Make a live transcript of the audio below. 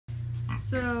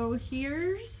So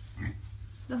here's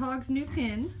the hog's new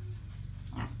pen,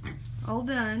 all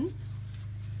done.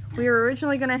 We were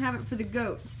originally going to have it for the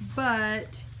goats, but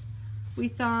we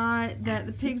thought that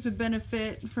the pigs would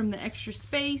benefit from the extra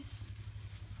space,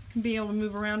 be able to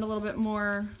move around a little bit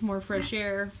more fresh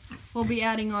air. We'll be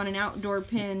adding on an outdoor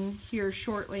pen here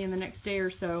shortly in the next day or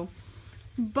so.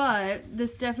 But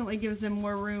this definitely gives them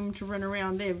more room to run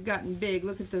around. They have gotten big.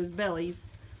 Look at those bellies.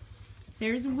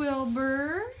 There's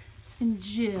Wilbur and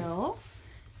Jill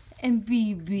and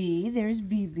BB. There's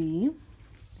BB.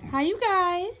 Hi, you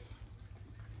guys.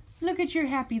 Look at your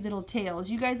happy little tails.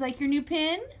 You guys like your new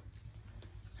pen?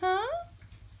 Huh?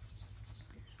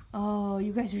 Oh,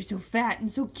 you guys are so fat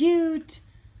and so cute.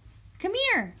 Come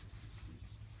here.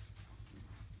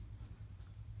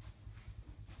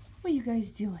 What are you guys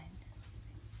doing?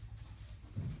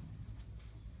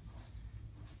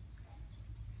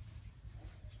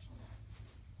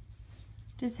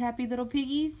 Just happy little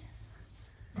piggies?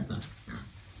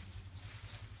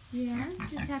 Yeah,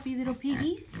 just happy little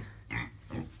piggies.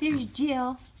 There's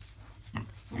Jill.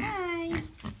 Hi.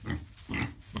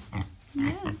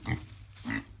 Yeah.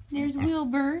 There's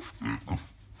Wilbur.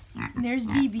 There's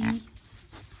BB.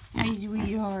 Hi,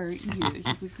 sweetheart.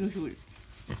 Yes.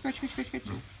 Scratch, scratch, scratch, scratch.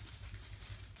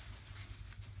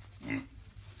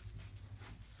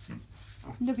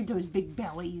 Look at those big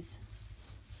bellies.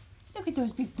 Look at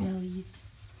those big bellies.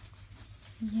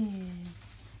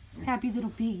 Yeah. Happy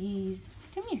little piggies.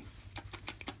 Come here.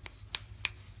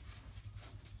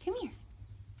 Come here.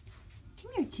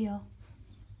 Come here, Jill.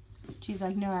 She's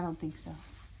like, no, I don't think so.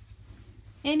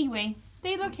 Anyway,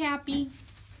 they look happy.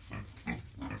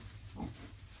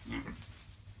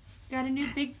 Got a new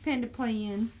big pen to play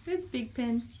in. It's Big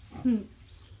Pen.